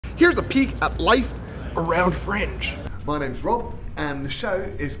here's a peek at life around Fringe. My name's Rob, and the show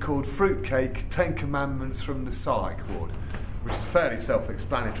is called Fruitcake, 10 Commandments from the Psych Ward, which is a fairly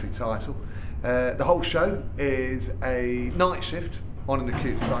self-explanatory title. The whole show is a night shift on an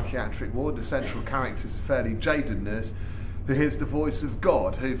acute psychiatric ward. The central character is a fairly jaded nurse who hears the voice of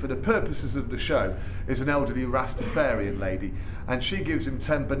God, who for the purposes of the show is an elderly Rastafarian lady, and she gives him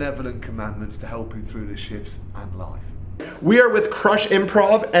 10 benevolent commandments to help him through the shifts and life. We are with Crush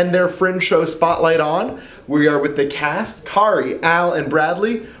Improv and their Fringe show Spotlight On. We are with the cast, Kari, Al, and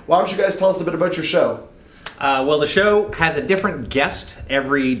Bradley. Why don't you guys tell us a bit about your show? Well, the show has a different guest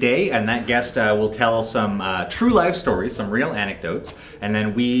every day, and that guest will tell some true life stories, some real anecdotes, and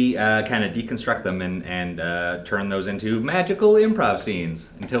then we kind of deconstruct them and turn those into magical improv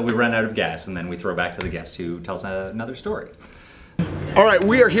scenes until we run out of gas, and then we throw back to the guest who tells another story. All right,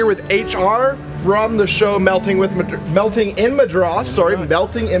 we are here with HR from the show Melting in Madras.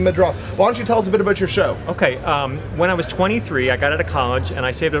 Why don't you tell us a bit about your show? Okay, when I was 23, I got out of college and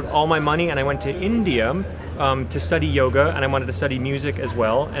I saved up all my money and I went to India to study yoga, and I wanted to study music as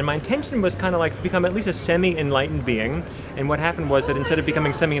well. And my intention was kind of like to become at least a semi-enlightened being. And what happened was that instead of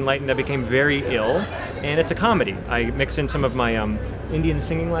becoming semi-enlightened, I became very ill. And it's a comedy. I mix in some of my Indian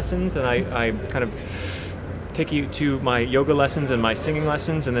singing lessons, and I kind of take you to my yoga lessons and my singing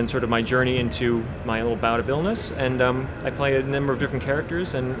lessons, and then sort of my journey into my little bout of illness. And I play a number of different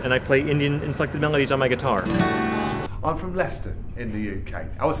characters, and I play Indian inflected melodies on my guitar. I'm from Leicester in the UK.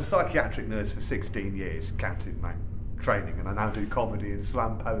 I was a psychiatric nurse for 16 years, counting my training, and I now do comedy and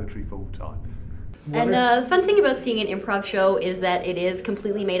slam poetry full time. And the fun thing about seeing an improv show is that it is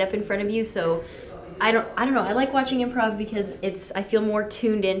completely made up in front of you, so I don't know, I like watching improv because I feel more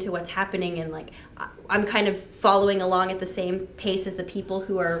tuned into what's happening, and like I'm kind of following along at the same pace as the people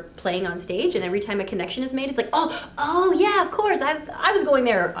who are playing on stage, and every time a connection is made, it's like, oh yeah, of course, I was going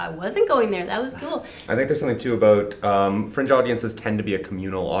there, I wasn't going there, that was cool. I think there's something too about Fringe audiences tend to be a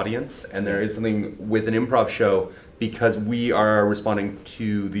communal audience, and there is something with an improv show, because we are responding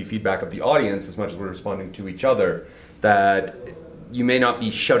to the feedback of the audience as much as we're responding to each other, that you may not be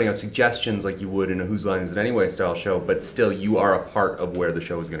shouting out suggestions like you would in a Whose Line Is It Anyway style show, but still you are a part of where the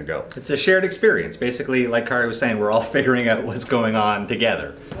show is going to go. It's a shared experience. Basically, like Kari was saying, we're all figuring out what's going on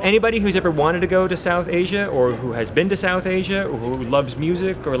together. Anybody who's ever wanted to go to South Asia, or who has been to South Asia, or who loves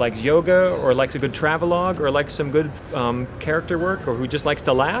music, or likes yoga, or likes a good travelogue, or likes some good character work, or who just likes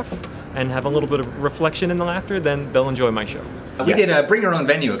to laugh and have a little bit of reflection in the laughter, then they'll enjoy my show. We did Bring Your Own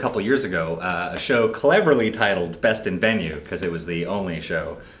Venue a couple years ago, a show cleverly titled Best in Venue, because it was the only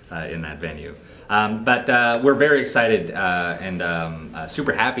show in that venue. But we're very excited and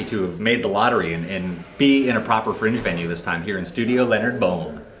super happy to have made the lottery and be in a proper Fringe venue this time here in Studio Leonard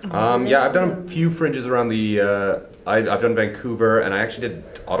Bone. Yeah, I've done a few Fringes around the, I've done Vancouver, and I actually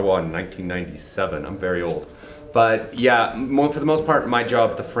did Ottawa in 1997. I'm very old. But yeah, for the most part, my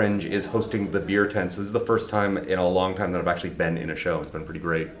job at the Fringe is hosting the beer tent. So this is the first time in a long time that I've actually been in a show. It's been pretty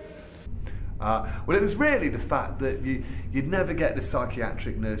great. Well, it was really the fact that you'd never get the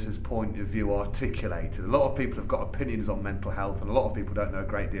psychiatric nurse's point of view articulated. A lot of people have got opinions on mental health, and a lot of people don't know a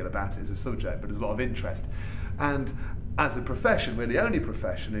great deal about it as a subject, but there's a lot of interest. And as a profession, we're the only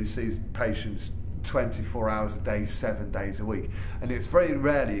profession who sees patients 24 hours a day, 7 days a week, and it's very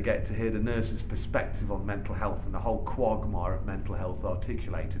rarely you get to hear the nurse's perspective on mental health and the whole quagmire of mental health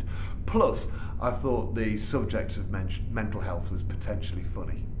articulated. Plus, I thought the subject of mental health was potentially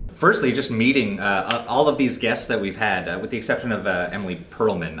funny. Firstly, just meeting all of these guests that we've had, with the exception of Emily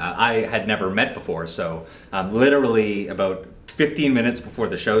Perlman, I had never met before, so literally about 15 minutes before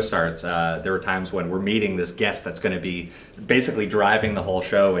the show starts, there were times when we're meeting this guest that's going to be basically driving the whole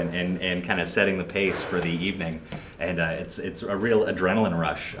show and kind of setting the pace for the evening, and it's a real adrenaline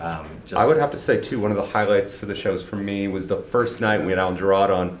rush. I would have to say too, one of the highlights for the shows for me was the first night we had Alan Gerard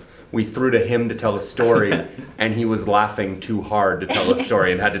on. We threw to him to tell a story, and he was laughing too hard to tell a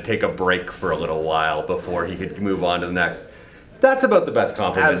story and had to take a break for a little while before he could move on to the next. That's about the best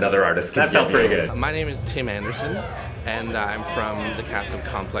compliment another artist can give you. That felt pretty good. My name is Tim Anderson, and I'm from the cast of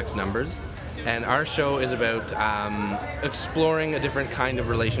Complex Numbers. And our show is about exploring a different kind of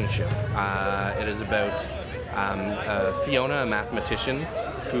relationship. It is about Fiona, a mathematician,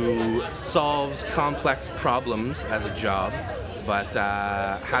 who solves complex problems as a job, but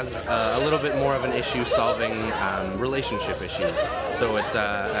has a little bit more of an issue solving relationship issues. So it's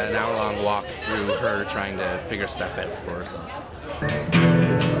an hour-long walk through her trying to figure stuff out for herself.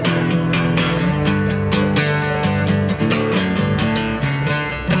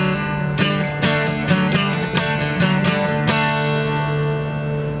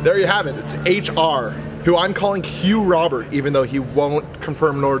 There you have it. It's HR who I'm calling Hugh Robert, even though he won't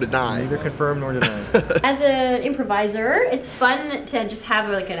confirm nor deny. Neither confirm nor deny. As an improviser, it's fun to just have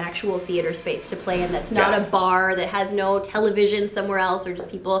like an actual theater space to play in that's not a bar, that has no television somewhere else, or just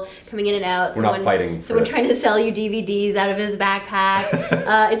people coming in and out. We're not fighting. Someone trying to sell you DVDs out of his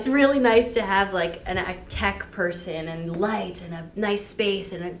backpack. It's really nice to have like a tech person and lights and a nice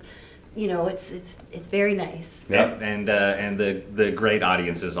space and a, you know, it's very nice. Yep, and the great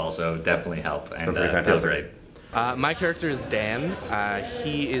audiences also definitely help, and feels great. My character is Dan.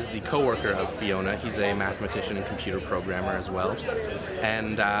 He is the co-worker of Fiona. He's a mathematician and computer programmer as well.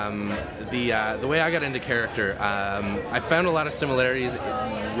 And the way I got into character, I found a lot of similarities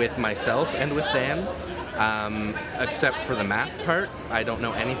with myself and with Dan. Except for the math part. I don't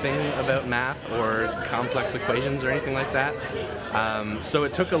know anything about math or complex equations or anything like that. So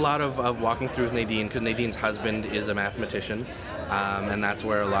it took a lot of walking through with Nadine, because Nadine's husband is a mathematician, and that's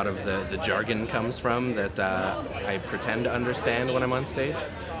where a lot of the jargon comes from that I pretend to understand when I'm on stage.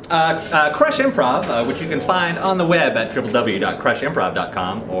 Crush Improv, which you can find on the web at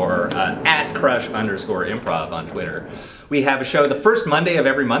www.crushimprov.com or at @crush_improv on Twitter. We have a show the first Monday of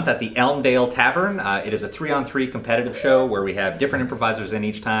every month at the Elmdale Tavern. It is a 3-on-3 competitive show where we have different improvisers in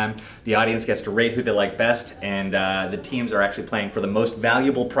each time. The audience gets to rate who they like best, and the teams are actually playing for the most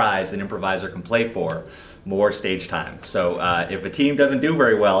valuable prize an improviser can play for, more stage time. So if a team doesn't do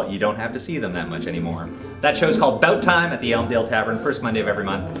very well, you don't have to see them that much anymore. That show is called Bout Time at the Elmdale Tavern, first Monday of every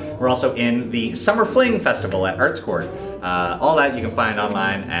month. We're also in the Summer Fling Festival at Arts Court. All that you can find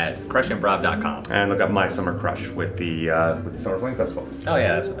online at crushimprov.com. And look up My Summer Crush with the Summer Fling Festival. Oh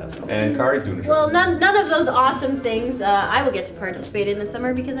yeah, that's what that's called. And Kari's doing a show. Well, none of those awesome things I will get to participate in the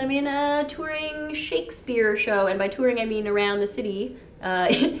summer, because I'm in a touring Shakespeare show, and by touring I mean around the city,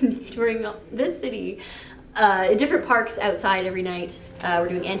 touring this city. Different parks outside every night. We're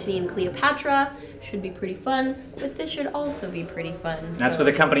doing Antony and Cleopatra. Should be pretty fun, but this should also be pretty fun. That's with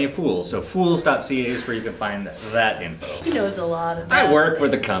a company of Fools, so fools.ca is where you can find that info. He knows a lot of that. I work for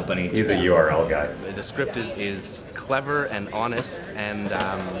the company. He's a URL guy. The script is clever and honest, and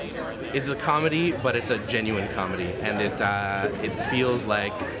it's a comedy, but it's a genuine comedy, and it feels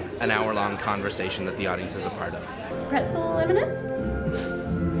like an hour-long conversation that the audience is a part of. Pretzel M&Ms?